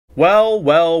Well,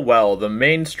 well, well, the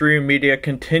mainstream media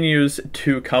continues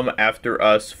to come after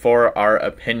us for our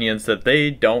opinions that they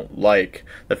don't like.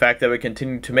 The fact that we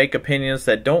continue to make opinions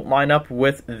that don't line up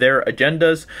with their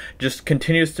agendas just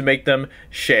continues to make them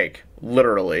shake,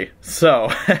 literally.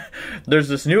 So, there's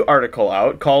this new article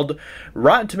out called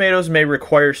Rotten Tomatoes May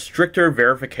Require Stricter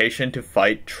Verification to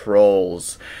Fight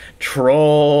Trolls.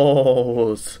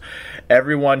 Trolls!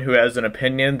 Everyone who has an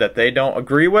opinion that they don't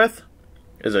agree with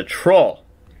is a troll.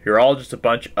 You're all just a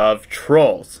bunch of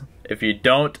trolls if you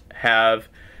don't have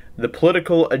the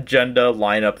political agenda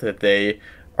lineup that they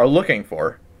are looking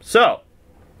for. So,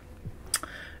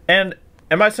 and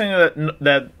am I saying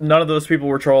that none of those people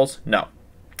were trolls? No.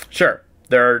 Sure,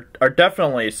 there are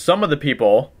definitely some of the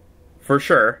people, for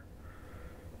sure,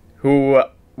 who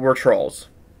were trolls.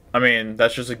 I mean,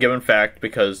 that's just a given fact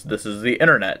because this is the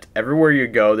internet. Everywhere you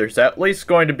go, there's at least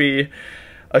going to be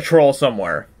a troll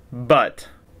somewhere. But,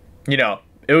 you know,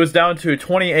 it was down to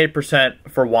 28%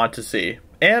 for want to see.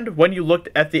 And when you looked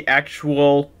at the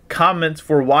actual comments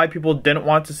for why people didn't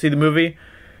want to see the movie,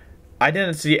 I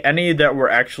didn't see any that were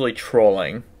actually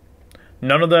trolling.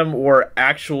 None of them were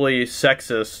actually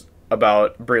sexist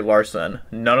about Brie Larson.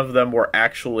 None of them were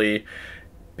actually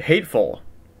hateful.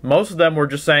 Most of them were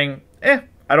just saying,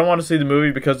 I don't want to see the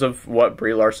movie because of what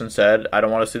Brie Larson said. I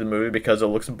don't want to see the movie because it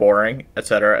looks boring,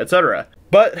 etc., etc.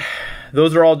 But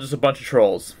those are all just a bunch of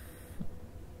trolls.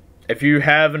 If you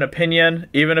have an opinion,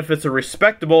 even if it's a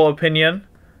respectable opinion,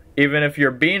 even if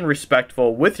you're being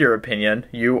respectful with your opinion,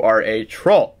 you are a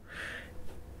troll.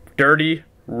 Dirty,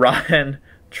 rotten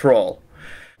troll.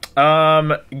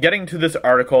 Getting to this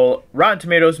article, Rotten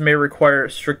Tomatoes may require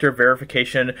stricter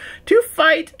verification to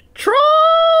fight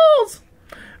trolls!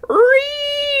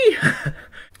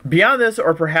 Beyond this,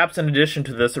 or perhaps in addition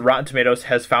to this, Rotten Tomatoes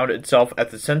has found itself at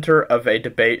the center of a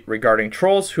debate regarding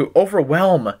trolls who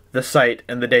overwhelm the site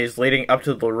in the days leading up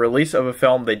to the release of a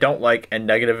film they don't like and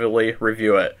negatively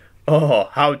review it. Oh,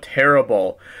 how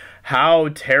terrible. How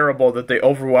terrible that the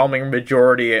overwhelming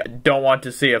majority don't want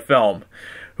to see a film.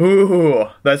 Ooh,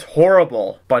 that's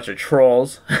horrible. Bunch of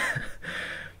trolls.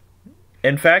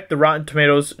 In fact, the Rotten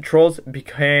Tomatoes trolls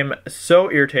became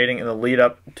so irritating in the lead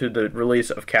up to the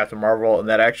release of Captain Marvel, and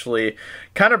that actually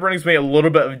kind of brings me a little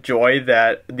bit of joy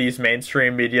that these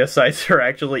mainstream media sites are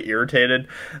actually irritated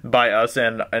by us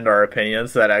and our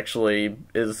opinions. That actually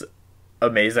is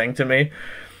amazing to me.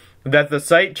 That the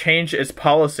site changed its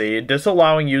policy,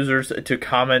 disallowing users to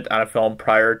comment on a film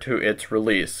prior to its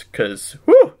release. Because,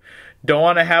 whew, don't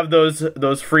want to have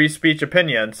those free speech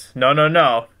opinions. No, no,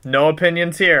 no. No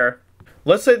opinions here.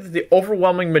 Let's say that the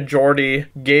overwhelming majority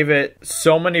gave it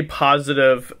so many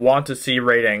positive want-to-see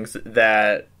ratings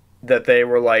that they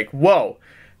were like, whoa,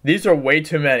 these are way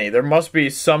too many. There must be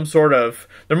something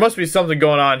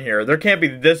going on here. There can't be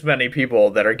this many people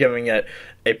that are giving it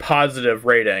a positive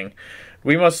rating.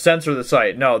 We must censor the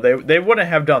site. No, they wouldn't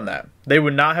have done that. They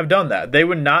would not have done that. They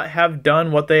would not have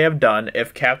done what they have done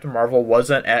if Captain Marvel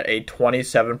wasn't at a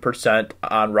 27%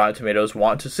 on Rotten Tomatoes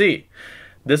want-to-see.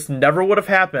 This never would have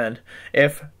happened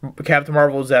if Captain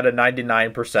Marvel was at a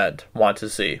 99% want to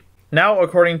see. Now,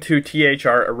 according to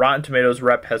THR, a Rotten Tomatoes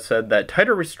rep has said that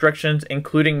tighter restrictions,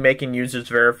 including making users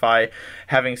verify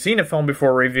having seen a film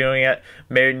before reviewing it,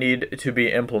 may need to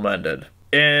be implemented.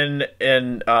 In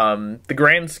the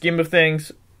grand scheme of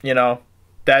things, you know,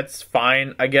 that's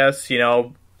fine, I guess. You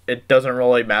know, it doesn't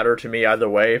really matter to me either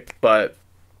way. But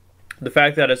the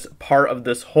fact that it's part of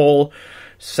this whole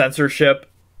censorship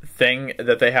thing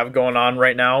that they have going on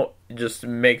right now just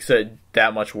makes it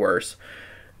that much worse.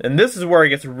 And this is where it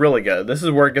gets really good. This is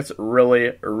where it gets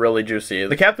really, really juicy.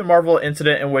 The Captain Marvel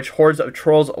incident in which hordes of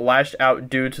trolls lashed out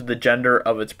due to the gender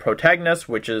of its protagonist,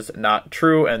 which is not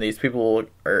true, and these people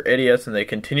are idiots, and they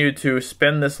continue to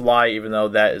spin this lie even though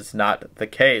that is not the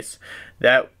case.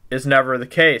 That is never the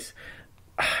case.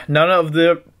 None of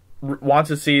the want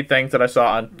to see things that I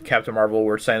saw on Captain Marvel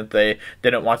were saying that they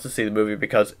didn't want to see the movie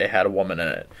because it had a woman in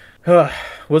it.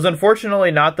 Was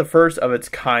unfortunately not the first of its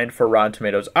kind for Rotten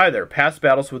Tomatoes either. Past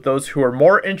battles with those who are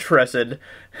more interested,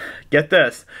 get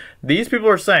this, these people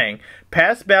are saying,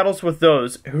 past battles with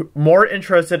those who more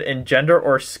interested in gender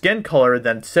or skin color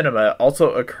than cinema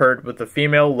also occurred with the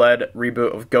female-led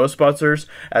reboot of Ghostbusters,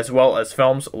 as well as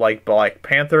films like Black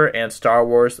Panther and Star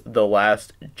Wars The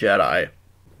Last Jedi.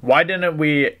 Why didn't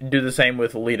we do the same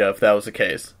with Alita if that was the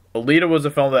case? Alita was a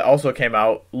film that also came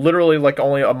out literally like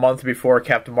only a month before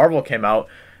Captain Marvel came out,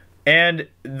 and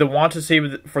the want to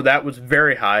see for that was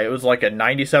very high. It was like a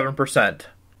 97%.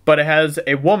 But it has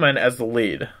a woman as the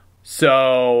lead.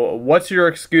 So what's your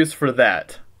excuse for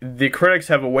that? the critics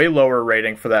have a way lower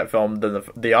rating for that film than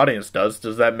the audience does.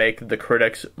 Does that make the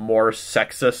critics more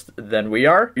sexist than we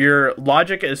are? Your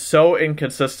logic is so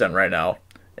inconsistent right now,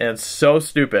 and it's so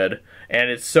stupid, and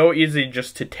it's so easy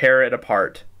just to tear it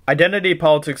apart. Identity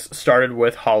politics started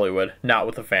with Hollywood, not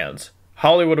with the fans.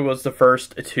 Hollywood was the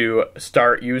first to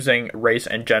start using race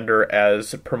and gender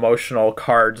as promotional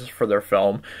cards for their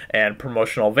film and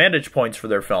promotional vantage points for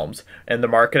their films. And the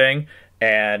marketing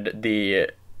and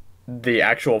the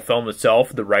actual film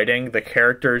itself, the writing, the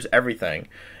characters, everything.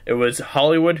 It was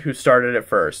Hollywood who started it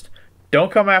first.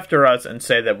 Don't come after us and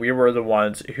say that we were the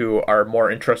ones who are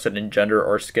more interested in gender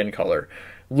or skin color.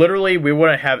 Literally, we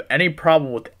wouldn't have any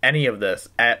problem with any of this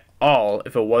at all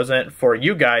if it wasn't for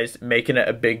you guys making it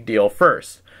a big deal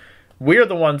first. We are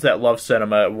the ones that love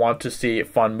cinema, want to see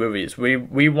fun movies. We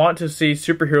want to see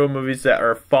superhero movies that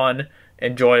are fun,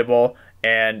 enjoyable,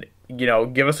 and, you know,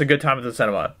 give us a good time at the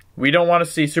cinema. We don't want to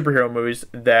see superhero movies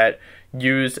that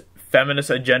use feminist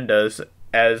agendas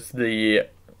as the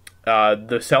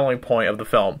selling point of the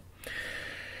film.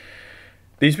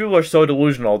 These people are so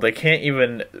delusional, they can't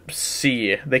even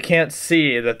see. They can't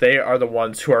see that they are the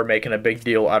ones who are making a big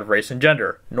deal out of race and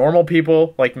gender. Normal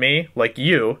people like me, like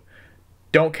you,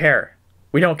 don't care.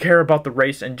 We don't care about the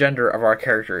race and gender of our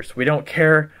characters. We don't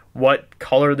care what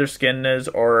color their skin is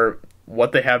or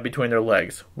what they have between their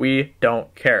legs. We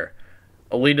don't care.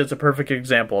 Alita is a perfect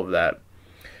example of that.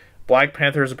 Black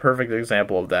Panther is a perfect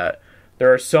example of that.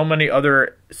 There are so many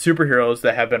other superheroes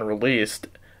that have been released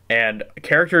and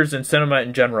characters in cinema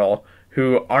in general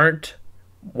who aren't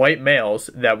white males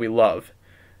that we love.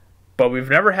 But we've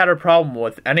never had a problem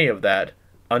with any of that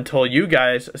until you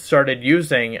guys started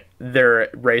using their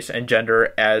race and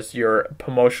gender as your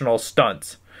promotional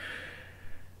stunts.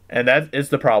 And that is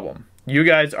the problem. You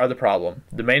guys are the problem.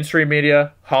 The mainstream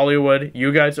media, Hollywood,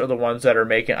 you guys are the ones that are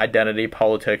making identity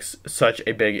politics such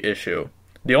a big issue.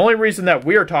 The only reason that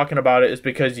we are talking about it is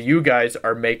because you guys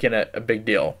are making it a big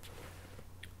deal.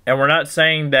 And we're not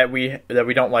saying that we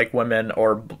don't like women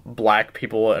or black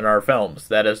people in our films.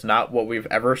 That is not what we've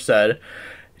ever said.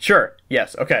 Sure,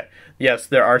 yes, okay. Yes,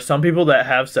 there are some people that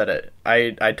have said it.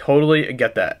 I totally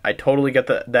get that. I totally get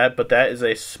that, but that is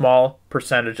a small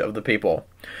percentage of the people.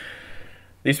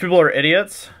 These people are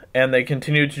idiots, and they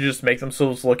continue to just make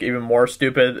themselves look even more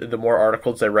stupid the more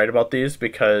articles they write about these,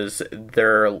 because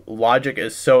their logic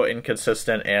is so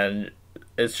inconsistent, and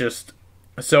it's just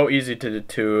so easy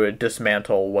to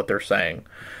dismantle what they're saying.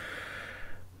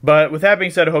 But with that being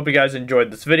said, I hope you guys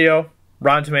enjoyed this video.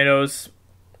 Rotten Tomatoes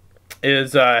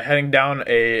is heading down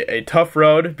a tough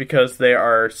road because they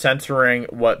are censoring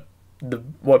what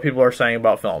people are saying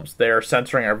about films. They are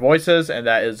censoring our voices, and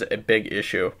that is a big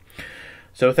issue.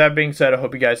 So with that being said, I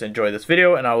hope you guys enjoy this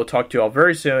video, and I will talk to you all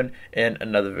very soon in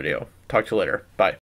another video. Talk to you later. Bye.